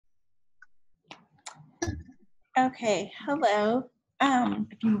Okay, hello.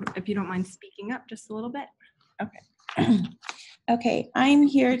 If you don't mind speaking up just a little bit. Okay. Okay, I'm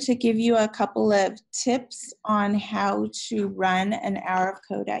here to give you a couple of tips on how to run an hour of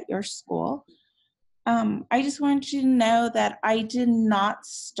code at your school. I just want you to know that I did not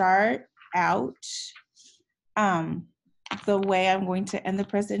start out the way I'm going to end the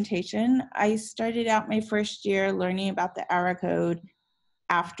presentation. I started out my first year learning about the hour code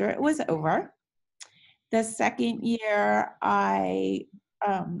after it was over. The second year, I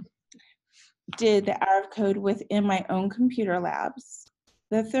did the hour of code within my own computer labs.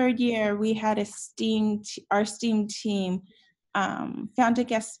 The third year, we had our STEAM team found a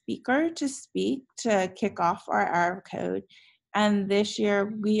guest speaker to speak to kick off our hour of code. And this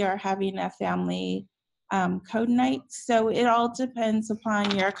year, we are having a family code night. So it all depends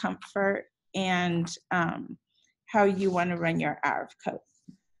upon your comfort and how you want to run your hour of code.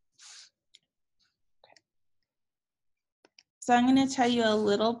 So I'm going to tell you a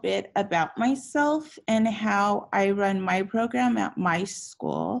little bit about myself and how I run my program at my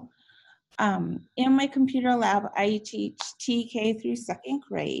school. In my computer lab, I teach TK through second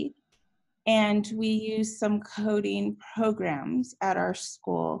grade, and we use some coding programs at our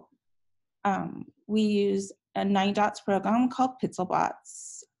school. We use a 9-dots program called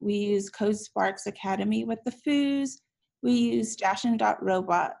Pitzelbots. We use codeSpark's Academy with the Foos. We use Dash and Dot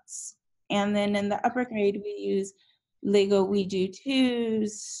robots. And then in the upper grade, we use Lego We Do 2s,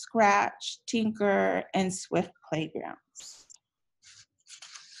 Scratch, Tinker, and Swift Playgrounds.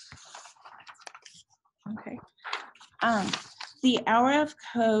 Okay. The hour of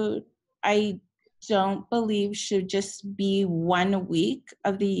code, I don't believe should just be 1 week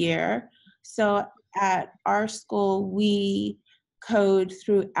of the year. So at our school, we code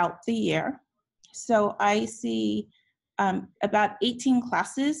throughout the year. So I see about 18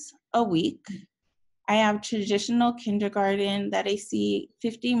 classes a week. I have traditional kindergarten that I see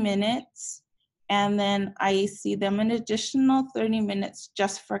 50 minutes, and then I see them an additional 30 minutes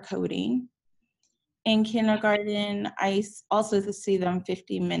just for coding. In kindergarten, I also see them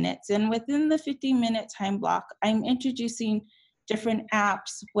 50 minutes. And within the 50-minute time block, I'm introducing different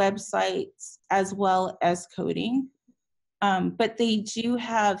apps, websites, as well as coding. But they do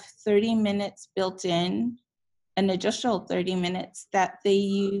have 30 minutes built in, an additional 30 minutes that they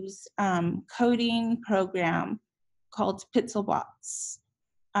use coding program called Pitzelbots.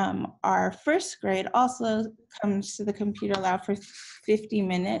 Our first grade also comes to the computer lab for 50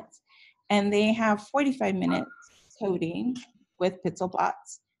 minutes, and they have 45 minutes coding with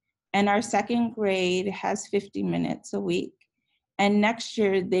Pitzelbots. And our second grade has 50 minutes a week. And next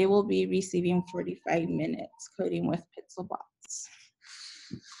year, they will be receiving 45 minutes coding with Pitzelbots.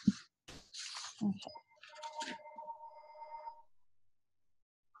 Okay.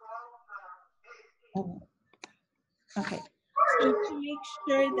 Okay, so to make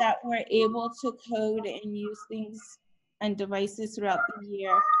sure that we're able to code and use things and devices throughout the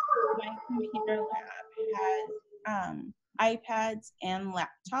year, my computer lab has iPads and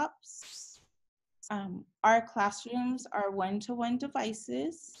laptops. Our classrooms are one-to-one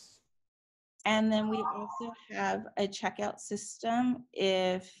devices. And then we also have a checkout system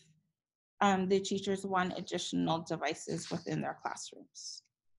if the teachers want additional devices within their classrooms.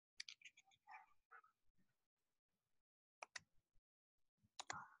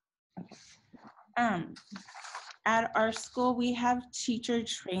 At our school, we have teacher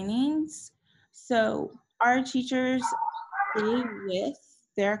trainings. So our teachers stay with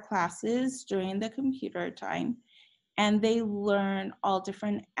their classes during the computer time, and they learn all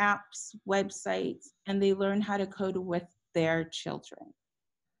different apps, websites, and they learn how to code with their children.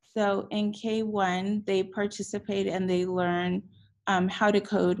 So in K1, they participate and they learn how to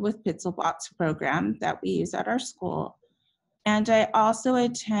code with Pitzelbots program that we use at our school. And I also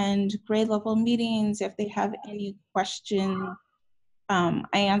attend grade level meetings if they have any questions. I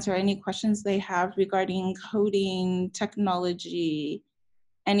answer any questions they have regarding coding, technology,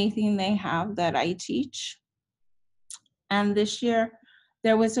 anything they have that I teach. And this year,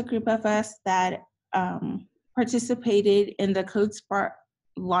 there was a group of us that participated in the codeSpark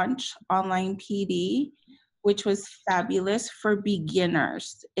launch online PD, which was fabulous for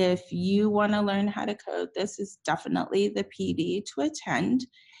beginners. If you want to learn how to code, this is definitely the PD to attend.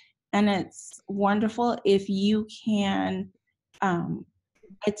 And it's wonderful if you can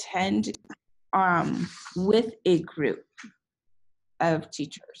attend with a group of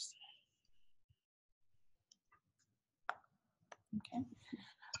teachers. Okay.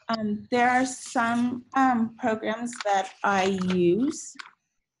 There are some programs that I use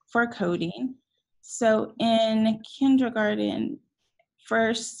for coding. So in kindergarten,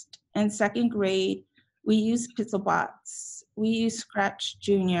 first and second grade, We use Pixelbots. We use Scratch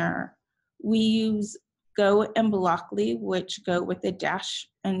Junior. We use Go and Blockly, which go with the Dash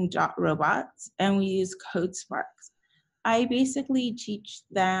and Dot robots, and we use codeSpark. I basically teach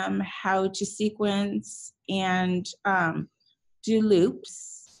them how to sequence and do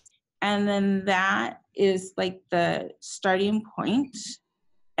loops. And then that is like the starting point.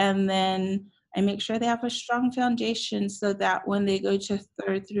 And then I make sure they have a strong foundation so that when they go to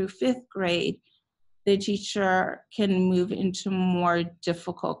 3rd through 5th grade, the teacher can move into more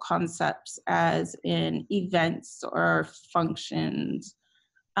difficult concepts as in events or functions.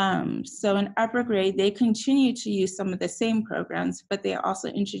 So in upper grade, they continue to use some of the same programs, but they also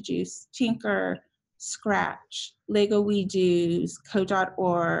introduce Tinker, Scratch, Lego We Do's,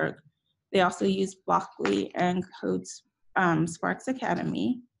 Code.org. They also use Blockly and Sparks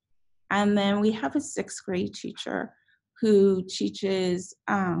Academy. And then we have a 6th grade teacher who teaches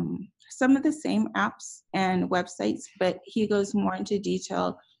some of the same apps and websites, but he goes more into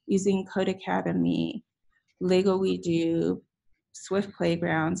detail using Code Academy, Lego We Do, Swift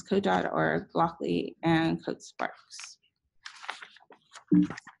Playgrounds, Code.org, Blockly, and codeSparks.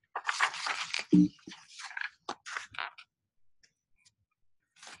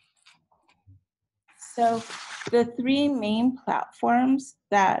 So the 3 main platforms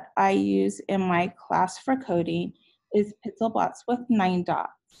that I use in my class for coding is Pixelbots with 9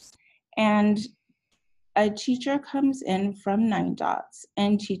 dots. And a teacher comes in from 9 dots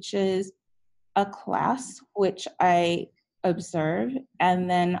and teaches a class, which I observe, and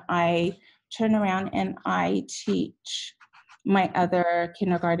then I turn around and I teach my other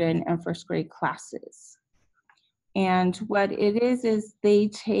kindergarten and 1st grade classes. And what it is they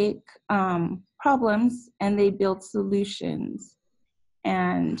take problems and they build solutions.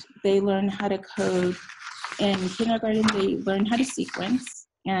 And they learn how to code. In kindergarten, they learn how to sequence.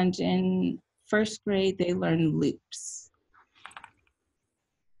 And in 1st grade, they learn loops.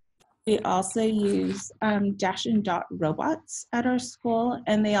 We also use Dash and Dot robots at our school,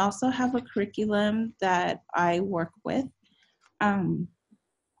 and they also have a curriculum that I work with.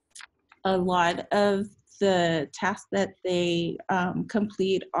 A lot of the tasks that they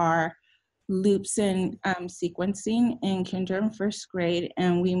complete are loops and sequencing in kinder and 1st grade,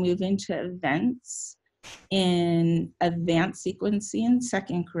 and we move into events in advanced sequencing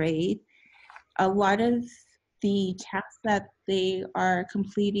 2nd grade. A lot of the tasks that they are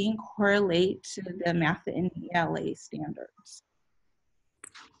completing correlate to the math and ELA standards.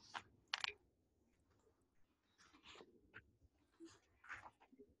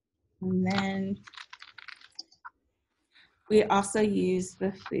 And then we also use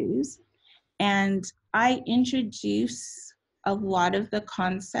the Foos. And I introduce a lot of the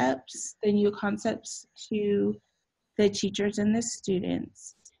concepts, the new concepts, to the teachers and the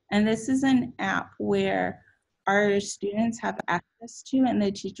students. And this is an app where our students have access to and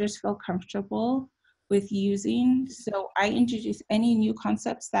the teachers feel comfortable with using. So I introduce any new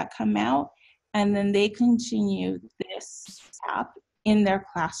concepts that come out, and then they continue this app in their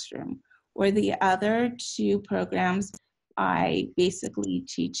classroom. Or the other 2 programs I basically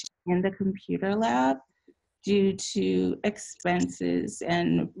teach in the computer lab due to expenses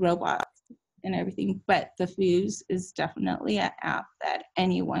and robots and everything, but the Foos is definitely an app that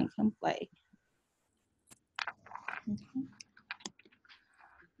anyone can play. Okay.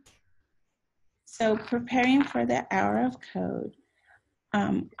 So preparing for the hour of code,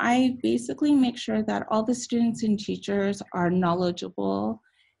 I basically make sure that all the students and teachers are knowledgeable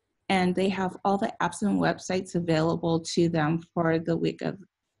and they have all the apps and websites available to them for the week of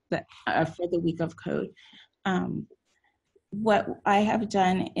code. What I have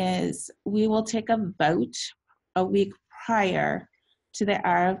done is we will take a vote a week prior to the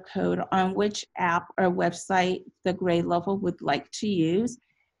hour of code on which app or website the grade level would like to use.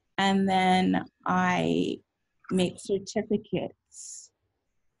 And then I make certificates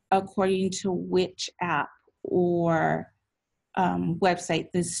according to which app or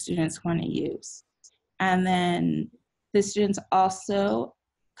website the students want to use. And then the students also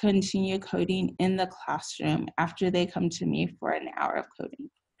continue coding in the classroom after they come to me for an hour of coding.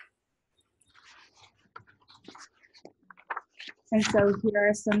 And so here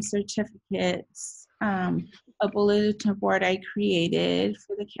are some certificates, a bulletin board I created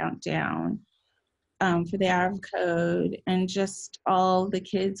for the countdown, for the hour of code, and just all the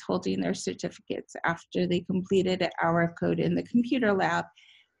kids holding their certificates after they completed an hour of code in the computer lab.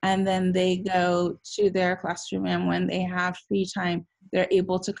 And then they go to their classroom, and when they have free time, they're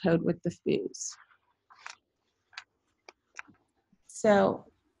able to code with the Foos. So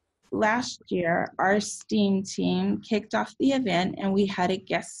last year, our STEAM team kicked off the event, and we had a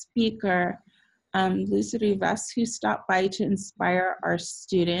guest speaker Luz Rivas, who stopped by to inspire our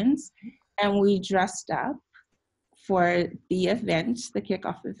students. And we dressed up for the event, the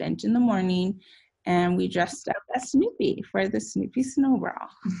kickoff event in the morning. And we dressed up as Snoopy for the Snoopy Snowball.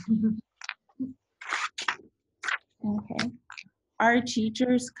 Okay. Our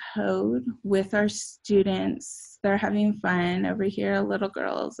teachers code with our students. They're having fun. Over here, a little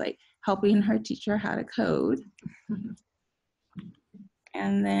girl is like helping her teacher how to code.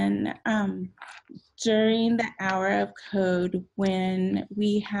 And then during the hour of code, when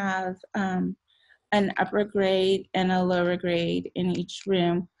we have an upper grade and a lower grade in each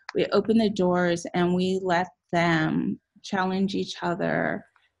room, we open the doors and we let them challenge each other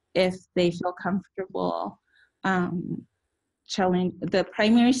if they feel comfortable. The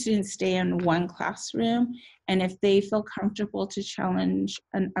primary students stay in one classroom, and if they feel comfortable to challenge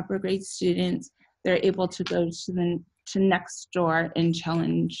an upper grade student, they're able to go to next door and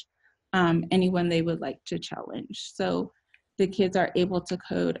challenge anyone they would like to challenge. So the kids are able to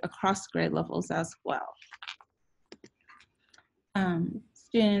code across grade levels as well.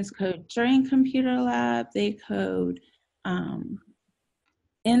 Students code during computer lab, they code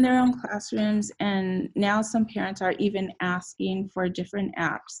in their own classrooms, and now some parents are even asking for different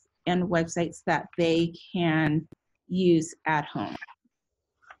apps and websites that they can use at home.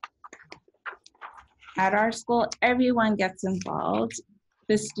 At our school, everyone gets involved.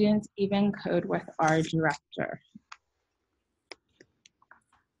 The students even code with our director.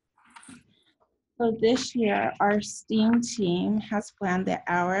 So this year, our STEAM team has planned the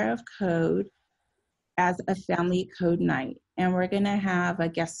Hour of Code as a family code night. And we're gonna have a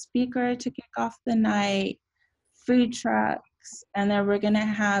guest speaker to kick off the night, food trucks, and then we're gonna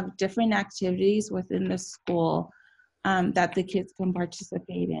have different activities within the school that the kids can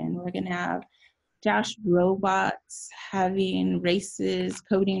participate in. We're gonna have Dash robots, having races,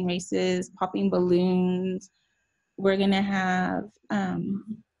 coding races, popping balloons. We're gonna have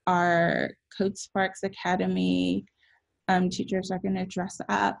our codeSpark Academy teachers are gonna dress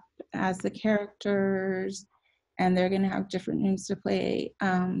up as the characters, and they're gonna have different rooms to play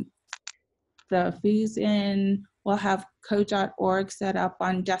the Foos in. We'll have code.org set up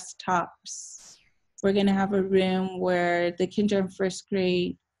on desktops. We're gonna have a room where the kinder and first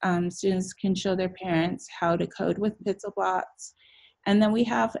grade students can show their parents how to code with Pixelbots. And then we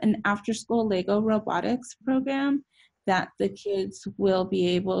have an after-school Lego robotics program that the kids will be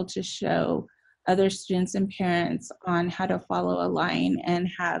able to show other students and parents on how to follow a line and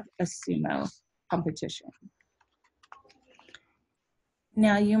have a sumo competition.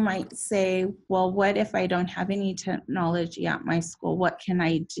 Now you might say, well, what if I don't have any technology at my school? What can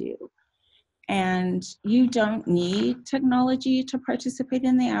I do? And you don't need technology to participate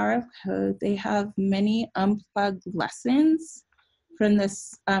in the Hour of Code. They have many unplugged lessons from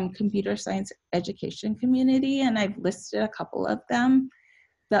this computer science education community, and I've listed a couple of them.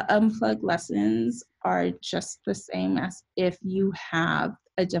 The unplugged lessons are just the same as if you have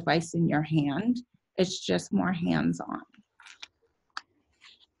a device in your hand. It's just more hands-on.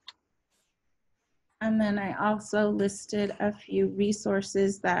 And then I also listed a few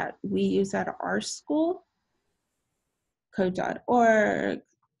resources that we use at our school. Code.org,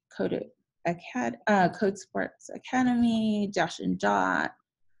 codeSpark Academy, Dash and Dot,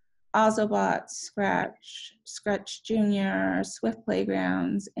 Ozobot, Scratch Junior, Swift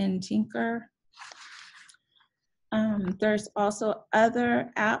Playgrounds, and Tinker. There's also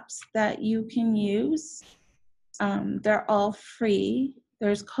other apps that you can use. They're all free.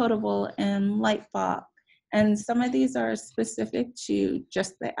 There's Codable and Lightbot, and some of these are specific to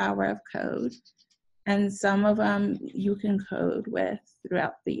just the Hour of Code, and some of them you can code with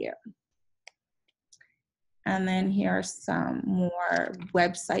throughout the year. And then here are some more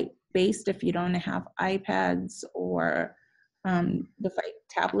website-based. If you don't have iPads or the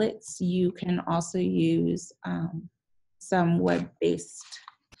tablets, you can also use some web-based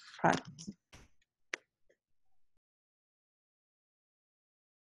products.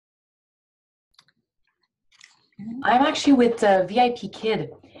 I'm actually with VIP Kid,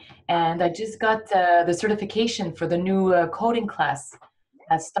 and I just got the certification for the new coding class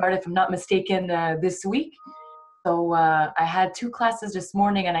that started, if I'm not mistaken, this week. So I had 2 classes this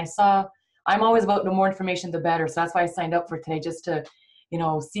morning, and I'm always about the more information, the better. So that's why I signed up for today, just to,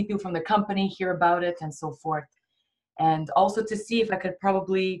 see people from the company, hear about it, and so forth. And also to see if I could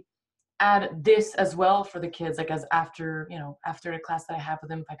probably add this as well for the kids, like as after the class that I have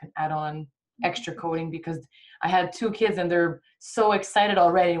with them, if I could add on extra coding, because I had 2 kids and they're so excited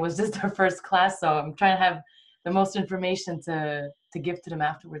already. It was just their first class, so I'm trying to have the most information to give to them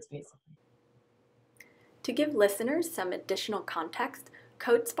afterwards, basically. To give listeners some additional context,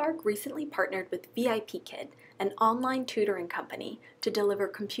 codeSpark recently partnered with VIP Kid, an online tutoring company, to deliver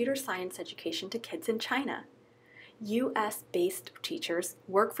computer science education to kids in China. US-based teachers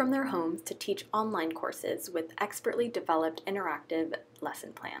work from their homes to teach online courses with expertly developed interactive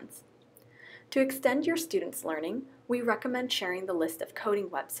lesson plans. To extend your students' learning, we recommend sharing the list of coding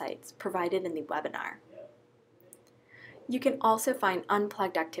websites provided in the webinar. You can also find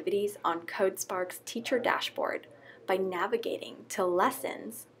unplugged activities on codeSpark's teacher dashboard by navigating to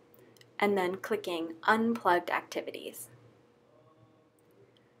Lessons and then clicking Unplugged Activities.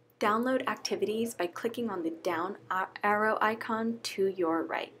 Download activities by clicking on the down arrow icon to your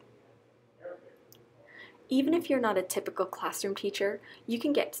right. Even if you're not a typical classroom teacher, you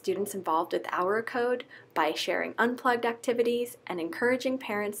can get students involved with Our Code by sharing unplugged activities and encouraging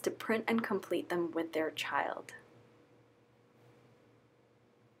parents to print and complete them with their child.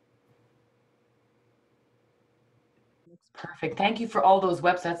 Perfect. Thank you for all those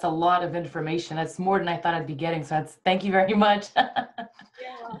websites. That's a lot of information. That's more than I thought I'd be getting. So thank you very much.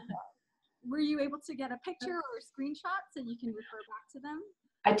 Were you able to get a picture or a screenshot so you can refer back to them?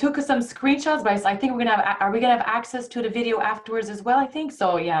 I took some screenshots, but I think are we gonna have access to the video afterwards as well? I think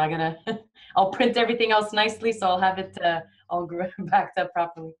so. Yeah, I'll print everything else nicely, so I'll have it all backed up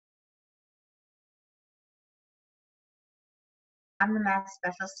properly. I'm the math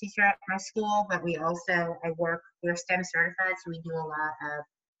specialist teacher at my school, but we're STEM certified, so we do a lot of,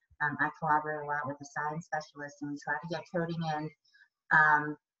 I collaborate a lot with the science specialist, and we try to get coding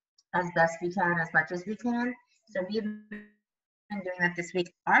in as best we can, as much as we can. So we've been doing that this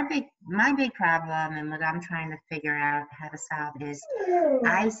week. My big problem, and what I'm trying to figure out how to solve, is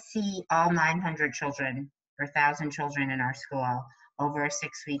I see all 900 children or 1,000 children in our school over a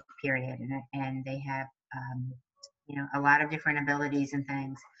 6-week period, and they have a lot of different abilities and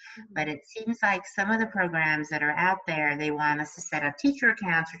things. But it seems like some of the programs that are out there, they want us to set up teacher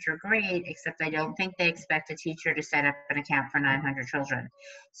accounts, which are great, except I don't think they expect a teacher to set up an account for 900 children.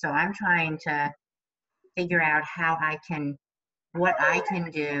 So I'm trying to figure out what I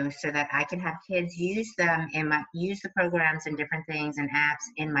can do so that I can have kids use the programs and different things and apps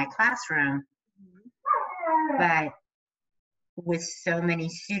in my classroom. But with so many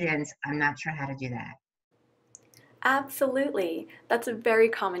students, I'm not sure how to do that. Absolutely. That's a very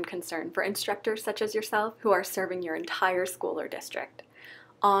common concern for instructors such as yourself who are serving your entire school or district.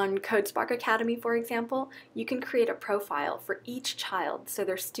 On codeSpark Academy, for example, you can create a profile for each child so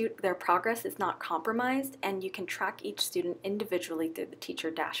their progress is not compromised, and you can track each student individually through the teacher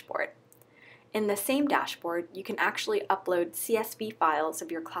dashboard. In the same dashboard, you can actually upload CSV files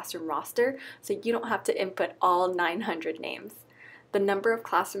of your classroom roster so you don't have to input all 900 names. The number of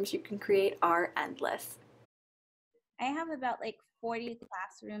classrooms you can create are endless. I have about 40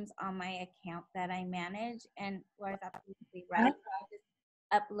 classrooms on my account that I manage, and Laura's absolutely right. I just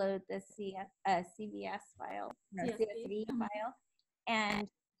upload the CVS file, CSV file, and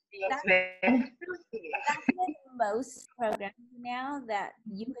that's with most programs now, that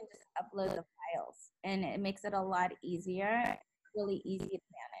you can just upload the files, and it makes it a lot easier, really easy to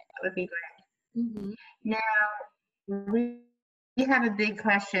manage. That would be great. Now, we have a big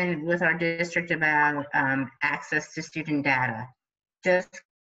question with our district about access to student data. Does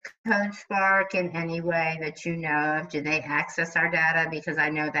codeSpark in any way that you know of, do they access our data? Because I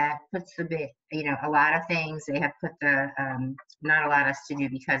know that puts a lot of things they have not allowed us to do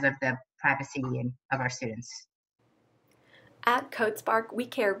because of the privacy of our students. At codeSpark, we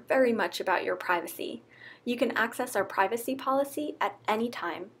care very much about your privacy. You can access our privacy policy at any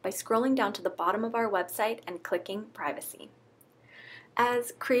time by scrolling down to the bottom of our website and clicking Privacy.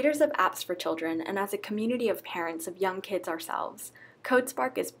 As creators of apps for children and as a community of parents of young kids ourselves,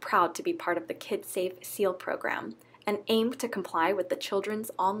 codeSpark is proud to be part of the KidSafe SEAL program and aims to comply with the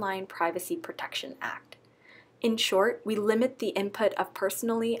Children's Online Privacy Protection Act. In short, we limit the input of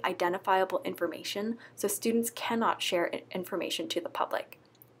personally identifiable information so students cannot share information to the public.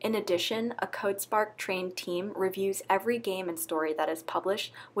 In addition, a codeSpark trained team reviews every game and story that is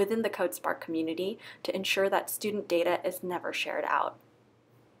published within the codeSpark community to ensure that student data is never shared out.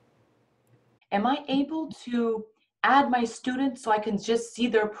 Am I able to add my students so I can just see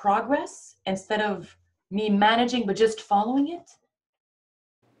their progress instead of me managing but just following it?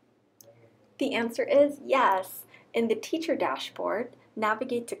 The answer is yes. In the teacher dashboard,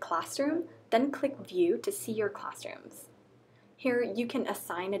 navigate to Classroom, then click View to see your classrooms. Here you can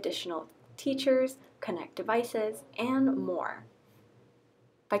assign additional teachers, connect devices, and more.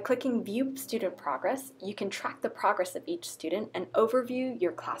 By clicking View Student Progress, you can track the progress of each student and overview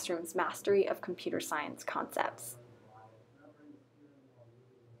your classroom's mastery of computer science concepts.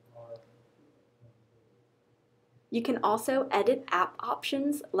 You can also edit app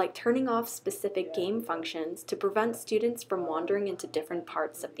options like turning off specific game functions to prevent students from wandering into different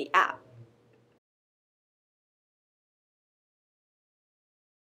parts of the app.